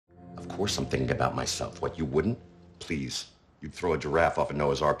course I'm thinking about myself. What, you wouldn't? Please. You'd throw a giraffe off a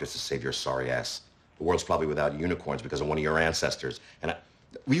Noah's Ark just to save your sorry ass. The world's probably without unicorns because of one of your ancestors. And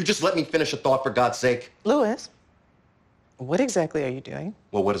will you just let me finish a thought, for God's sake? Louis, what exactly are you doing?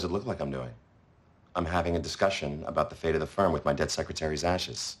 Well, what does it look like I'm doing? I'm having a discussion about the fate of the firm with my dead secretary's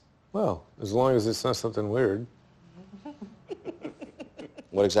ashes. Well, as long as it's not something weird.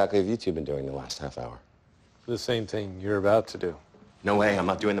 What exactly have you two been doing the last half hour? The same thing you're about to do. No way, I'm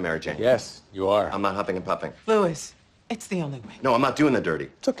not doing the Mary Jane. Yes, you are. I'm not huffing and puffing. Louis, it's the only way. No, I'm not doing the dirty.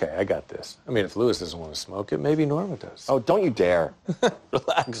 It's okay, I got this. I mean, if Louis doesn't want to smoke it, maybe Norma does. Oh, don't you dare.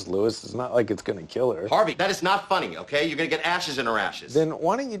 Relax, Louis. It's not like it's gonna kill her. Harvey, that is not funny, okay? You're gonna get ashes in her ashes. Then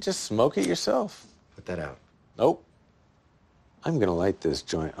why don't you just smoke it yourself? Put that out. Nope. I'm gonna light this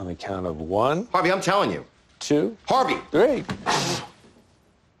joint on the count of 1, Harvey, I'm telling you. 2, Harvey! 3.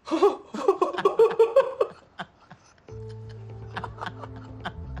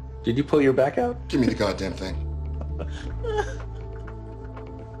 Did you pull your back out? Give me the goddamn thing.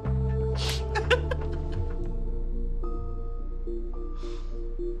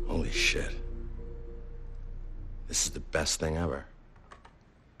 Holy shit. This is the best thing ever.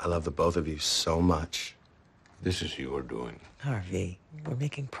 I love the both of you so much. This is your doing. Harvey, we're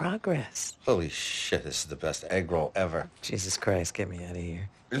making progress. Holy shit, this is the best egg roll ever. Jesus Christ, get me out of here.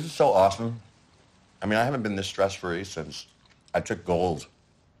 This is so awesome. I mean, I haven't been this stress-free since I took gold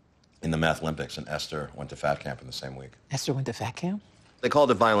in the Math Olympics, and Esther went to fat camp in the same week. Esther went to fat camp? They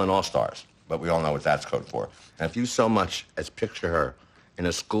called it Violin All-Stars, but we all know what that's code for. And if you so much as picture her in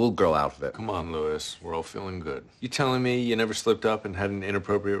a schoolgirl outfit. Come on, Louis. We're all feeling good. You telling me you never slipped up and had an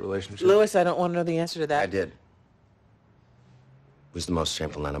inappropriate relationship? Louis, I don't want to know the answer to that. I did. It was the most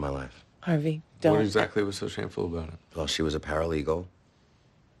shameful night of my life. Harvey, don't. What exactly was so shameful about it? Well, she was a paralegal,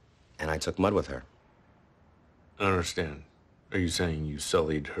 and I took mud with her. I don't understand. Are you saying you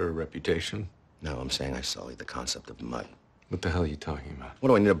sullied her reputation? No, I'm saying I sullied the concept of mud. What the hell are you talking about? What,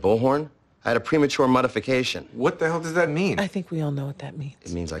 do I need a bullhorn? I had a premature muddification. What the hell does that mean? I think we all know what that means.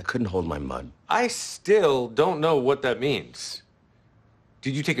 It means I couldn't hold my mud. I still don't know what that means.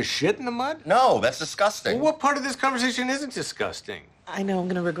 Did you take a shit in the mud? No, that's disgusting. Well, what part of this conversation isn't disgusting? I know I'm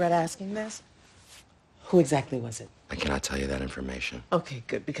going to regret asking this. Who exactly was it? I cannot tell you that information. Okay,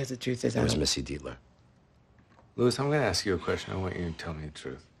 good, because the truth is It was Missy Dietler. Louis, I'm going to ask you a question. I want you to tell me the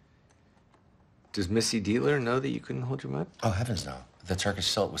truth. Does Missy Dietler know that you couldn't hold your mud? Oh, heavens no. The Turkish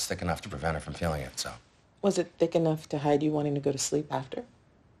silt was thick enough to prevent her from feeling it, so. Was it thick enough to hide you wanting to go to sleep after?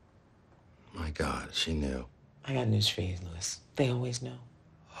 My God, she knew. I got news for you, Louis. They always know.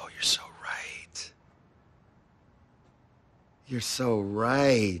 Oh, you're so right. You're so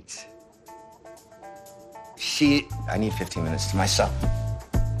right. I need 15 minutes to myself.